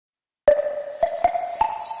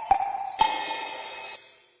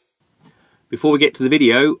Before we get to the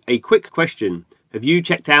video, a quick question. Have you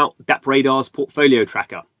checked out DappRadar's portfolio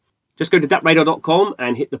tracker? Just go to DappRadar.com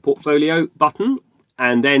and hit the portfolio button,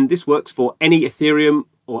 and then this works for any Ethereum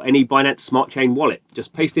or any Binance Smart Chain wallet.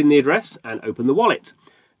 Just paste in the address and open the wallet.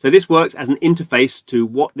 So this works as an interface to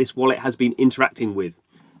what this wallet has been interacting with.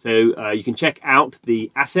 So you can check out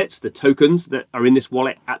the assets, the tokens that are in this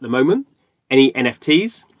wallet at the moment, any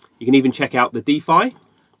NFTs. You can even check out the DeFi.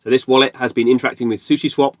 So this wallet has been interacting with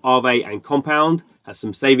SushiSwap, Aave and Compound, has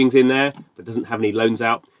some savings in there, but doesn't have any loans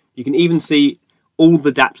out. You can even see all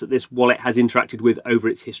the dApps that this wallet has interacted with over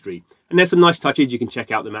its history. And there's some nice touches. You can check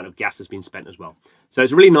out the amount of gas that's been spent as well. So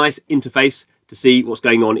it's a really nice interface to see what's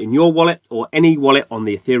going on in your wallet or any wallet on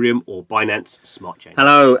the Ethereum or Binance Smart Chain.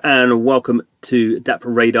 Hello and welcome to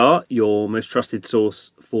DappRadar, your most trusted source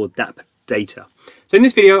for Dapp data. So in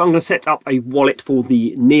this video, I'm going to set up a wallet for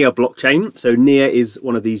the Near blockchain. So Near is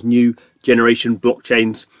one of these new generation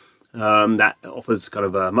blockchains that offers kind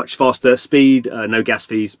of a much faster speed, no gas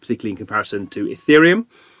fees, particularly in comparison to Ethereum.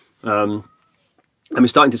 And we're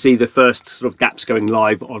starting to see the first sort of dApps going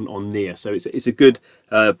live on Near. So it's a good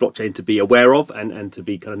blockchain to be aware of and to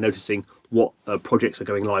be kind of noticing what projects are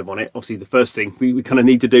going live on it. Obviously, the first thing we kind of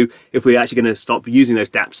need to do if we're actually going to start using those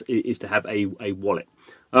dApps is to have a wallet.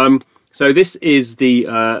 So this is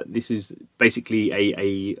basically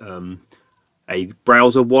a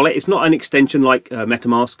browser wallet. It's not an extension like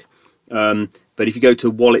MetaMask, but if you go to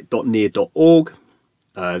wallet.near.org,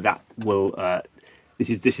 that will this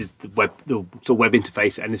is the web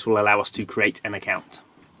interface, and this will allow us to create an account.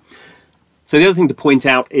 So the other thing to point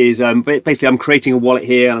out is basically I'm creating a wallet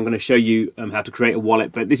here, and I'm going to show you how to create a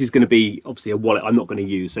wallet, but this is going to be obviously a wallet I'm not going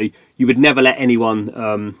to use. So you would never let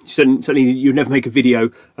anyone, certainly you would never make a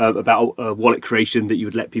video about wallet creation that you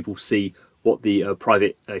would let people see what the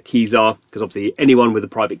private keys are, because obviously anyone with a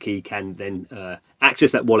private key can then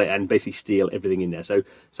access that wallet and basically steal everything in there. So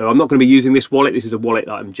I'm not going to be using this wallet. This is a wallet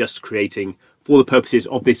that I'm just creating for the purposes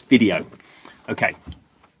of this video. Okay.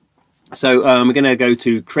 So we're going to go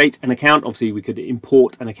to create an account. Obviously, we could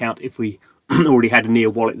import an account if we already had a Near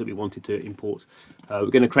wallet that we wanted to import. We're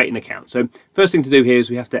going to create an account. So first thing to do here is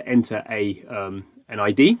we have to enter an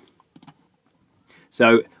ID.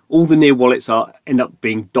 So all the Near wallets end up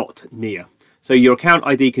being .near. So your account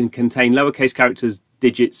ID can contain lowercase characters,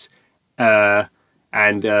 digits,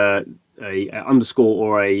 and a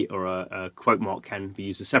underscore or a quote mark can be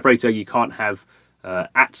used as separator. You can't have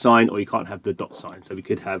 @ sign, or you can't have the .sign. So we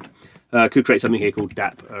could have could create something here called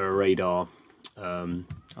DappRadar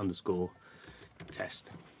underscore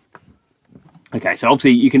test. Okay, so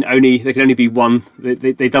obviously there can only be one.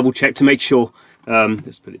 They double check to make sure.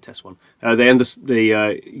 Let's put it test one. You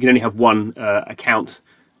can only have one account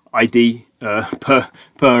ID per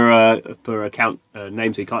account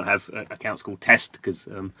name, so you can't have accounts called test because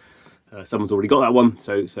someone's already got that one.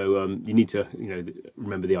 So you need to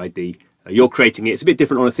remember the ID. You're creating it. It's a bit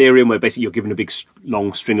different on Ethereum, where basically you're given a big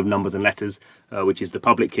long string of numbers and letters, which is the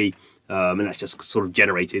public key, and that's just sort of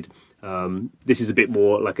generated. This is a bit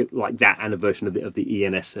more like that, and a version of the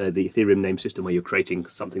ENS, the Ethereum name system, where you're creating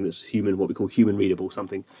something that's human, what we call human readable,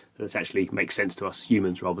 something that actually makes sense to us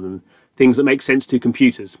humans rather than things that make sense to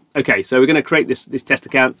computers. Okay, so we're going to create this test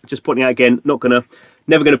account. Just pointing out again, never going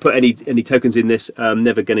to put any tokens in this.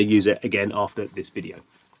 Never going to use it again after this video.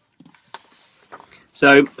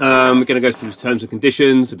 So we're going to go through terms and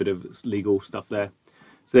conditions, a bit of legal stuff there.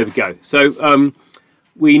 So there we go. So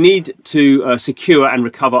we need to secure and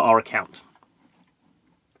recover our account.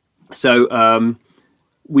 So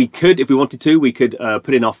we could, if we wanted to, we could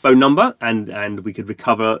put in our phone number and we could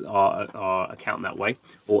recover our account that way,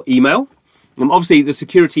 or email. Obviously, the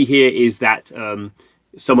security here is that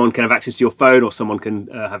someone can have access to your phone, or someone can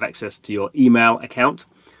have access to your email account.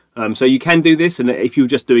 So you can do this, and if you were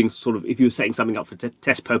just doing if you were setting something up for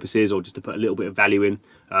test purposes, or just to put a little bit of value in,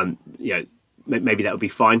 maybe that would be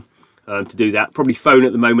fine to do that. Probably phone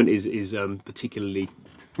at the moment is particularly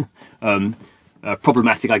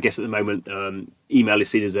problematic, I guess, at the moment. Email is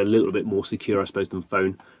seen as a little bit more secure, I suppose, than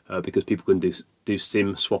phone, because people can do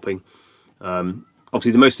SIM swapping.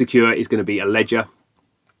 Obviously, the most secure is going to be a ledger.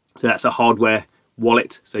 So that's a hardware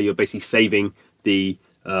wallet. So you're basically saving the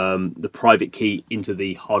private key into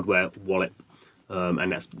the hardware wallet,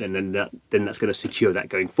 and that's then that's going to secure that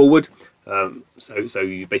going forward. So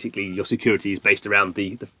you basically, your security is based around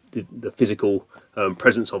the physical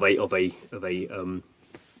presence of a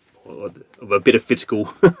bit of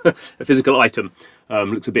physical a physical item.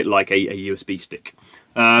 Looks a bit like a USB stick.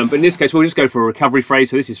 But in this case, we'll just go for a recovery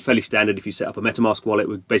phrase. So this is fairly standard. If you set up a MetaMask wallet,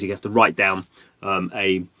 we basically have to write down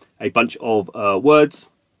a bunch of words.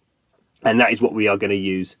 And that is what we are going to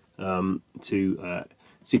use to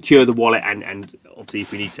secure the wallet, and obviously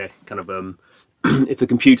if we need to kind of if the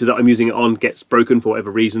computer that I'm using it on gets broken for whatever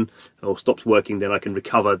reason or stops working, then I can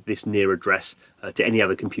recover this near address to any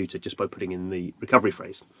other computer just by putting in the recovery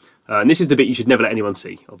phrase. And this is the bit you should never let anyone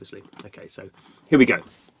see, obviously. Okay, so here we go.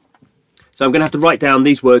 So I'm going to have to write down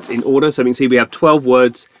these words in order. So we can see we have 12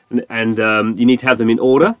 words, and you need to have them in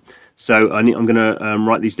order. So I'm going to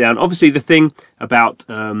write these down. Obviously, the thing about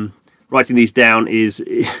writing these down is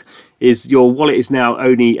your wallet is now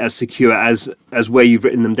only as secure as where you've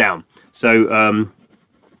written them down. So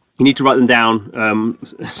you need to write them down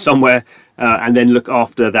somewhere and then look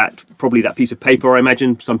after that, probably that piece of paper, I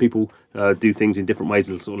imagine. Some people do things in different ways,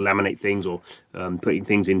 they'll sort of laminate things or putting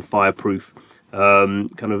things in fireproof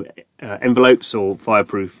kind of envelopes or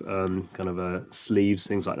fireproof kind of sleeves,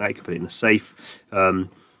 things like that. You can put it in a safe. Yeah,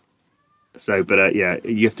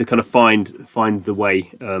 you have to kind of find the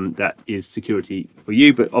way that is security for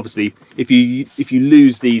you. But obviously, if you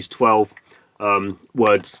lose these 12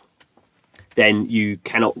 words, then you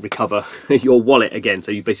cannot recover your wallet again.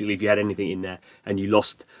 So you basically, if you had anything in there and you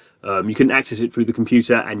lost, you couldn't access it through the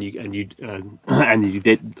computer, and you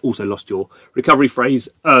did also lost your recovery phrase,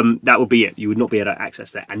 that would be it. You would not be able to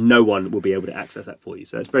access that, and no one will be able to access that for you.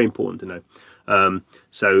 So it's very important to know.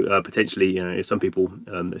 Potentially, if some people,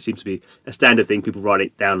 it seems to be a standard thing, people write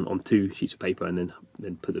it down on 2 sheets of paper and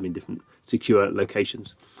then put them in different secure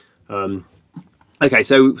locations. Okay,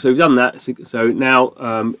 so we've done that. So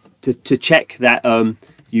now to check that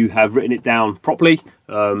you have written it down properly,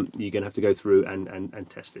 you're going to have to go through and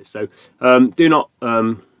test this. So do not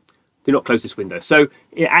close this window. So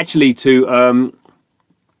actually, to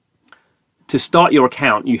start your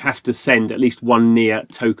account, you have to send at least one NEAR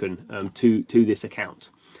token to this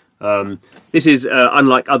account. This is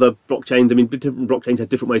unlike other blockchains. I mean, different blockchains have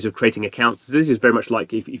different ways of creating accounts. So this is very much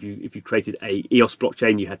like if you created a EOS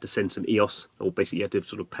blockchain, you had to send some EOS, or basically you had to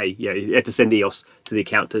sort of pay. Yeah, you had to send EOS to the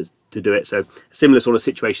account to do it. So similar sort of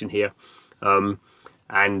situation here, and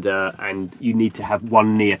you need to have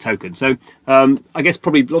one NEAR token. So I guess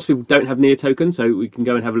probably lots of people don't have NEAR tokens, so we can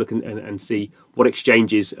go and have a look and see what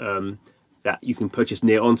exchanges that you can purchase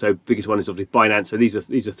NEAR on. So biggest one is obviously Binance. So these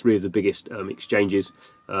are 3 of the biggest exchanges: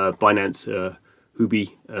 Binance,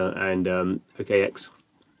 Huobi, and OKX.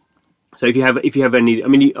 So if you have any, I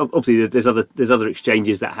mean, obviously there's other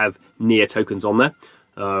exchanges that have NEAR tokens on there.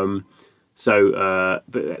 But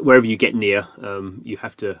wherever you get NEAR, you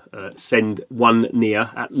have to send one NEAR,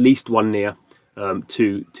 at least one NEAR,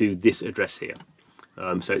 to this address here.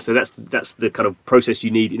 So that's the kind of process you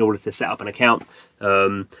need in order to set up an account.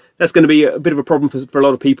 That's going to be a bit of a problem for a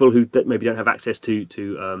lot of people who maybe don't have access to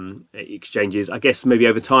exchanges. I guess maybe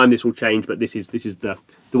over time this will change, but this is the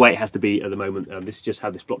way it has to be at the moment. This is just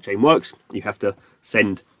how this blockchain works. You have to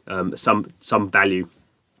send some value,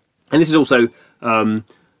 and this is also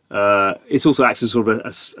it's also acts as sort of a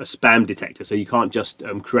spam detector. So you can't just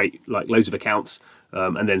create like loads of accounts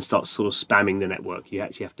and then start sort of spamming the network. You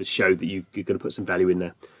actually have to show that you're going to put some value in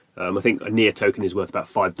there. I think a NEAR token is worth about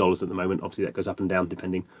 $5 at the moment. Obviously that goes up and down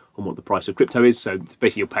depending on what the price of crypto is. So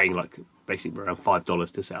basically you're paying like basically around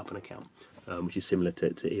 $5 to set up an account, which is similar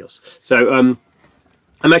to EOS. So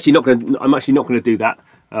I'm actually not going to do that.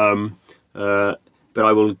 But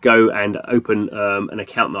I will go and open an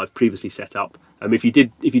account that I've previously set up. If you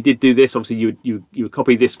did do this, obviously you would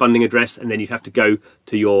copy this funding address, and then you'd have to go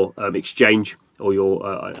to your exchange or your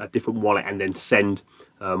a different wallet, and then send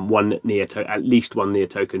at least one NEAR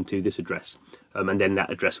token to this address, and then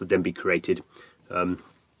that address would then be created.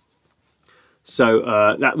 So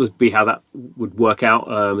that would be how that would work out.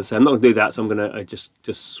 So I'm not going to do that. So I'm going to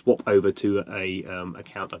just swap over to a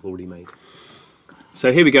account I've already made. So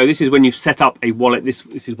here we go. This is when you've set up a wallet. This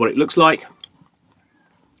is what it looks like.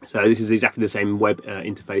 So this is exactly the same web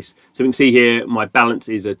interface. So we can see here my balance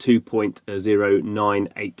is a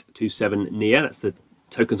 2.09827 NEAR. That's the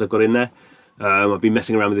tokens I've got in there. I've been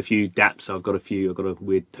messing around with a few dApps. So I've got a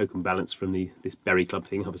weird token balance from this Berry Club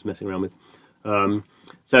thing I was messing around with. So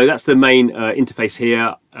that's the main interface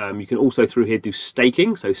here. You can also through here do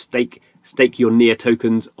staking. So stake your NEAR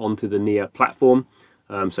tokens onto the NEAR platform.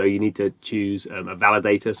 So you need to choose a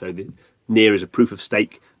validator. So the NEAR is a proof of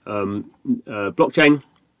stake blockchain.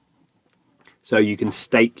 So you can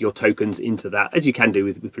stake your tokens into that, as you can do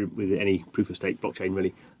with any proof of stake blockchain,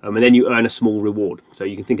 really. And then you earn a small reward. So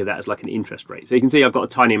you can think of that as like an interest rate. So you can see I've got a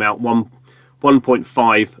tiny amount,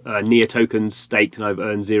 1.5 NEAR tokens staked, and I've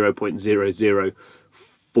earned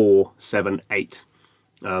 0.00478.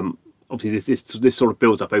 Obviously, this sort of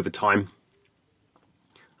builds up over time.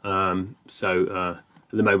 At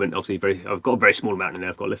the moment, obviously, I've got a very small amount in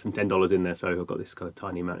there. I've got less than $10 in there, so I've got this kind of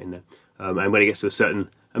tiny amount in there. And when it gets to a certain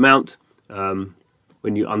amount,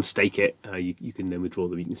 when you unstake it, you can then withdraw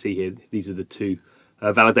them. You can see here, these are the two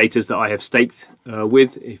validators that I have staked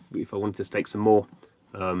with, if I wanted to stake some more.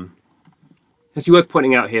 Actually worth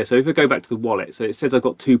pointing out here, so if I go back to the wallet, so it says I've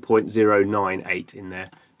got 2.098 in there,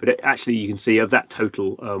 but actually you can see of that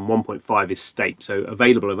total, 1.5 is staked, so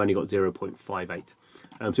available I've only got 0.58.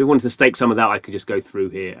 So if I wanted to stake some of that, I could just go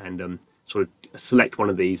through here and sort of select one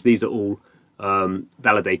of these. These are all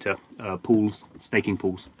validator pools, staking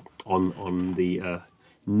pools on the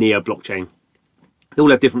NEAR blockchain. They all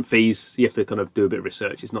have different fees, so you have to kind of do a bit of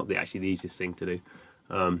research. It's not actually the easiest thing to do.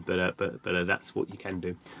 But that's what you can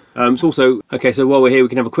do. It's also okay. So while we're here, we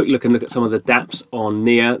can have a quick look at some of the DApps on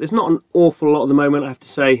NEAR. There's not an awful lot at the moment, I have to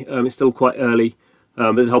say. It's still quite early.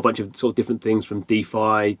 There's a whole bunch of sort of different things from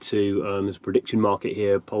DeFi to there's a prediction market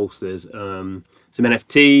here, Pulse. There's some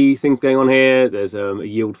NFT things going on here. There's a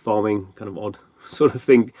yield farming kind of odd sort of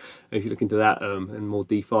thing. If you look into that and more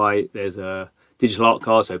DeFi, there's a digital art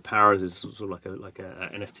card. So Paras is sort of like a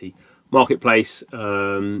NFT marketplace.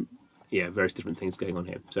 Yeah, various different things going on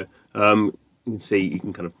here. So you can see, you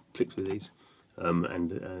can kind of click through these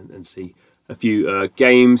and see a few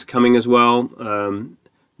games coming as well.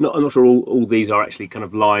 I'm not sure all these are actually kind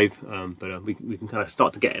of live, but we can kind of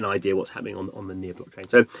start to get an idea what's happening on the NEAR blockchain.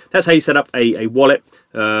 So that's how you set up a wallet.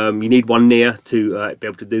 You need one NEAR to be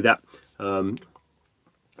able to do that. And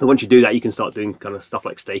once you do that, you can start doing kind of stuff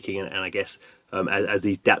like staking, and I guess as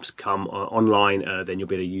these dApps come online, then you'll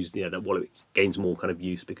be able to use, that wallet gains more kind of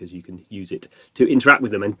use because you can use it to interact with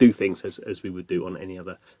them and do things as we would do on any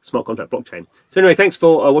other smart contract blockchain. So anyway, thanks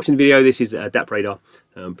for watching the video. This is DappRadar.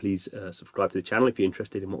 Please subscribe to the channel if you're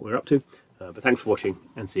interested in what we're up to. But thanks for watching,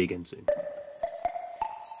 and see you again soon.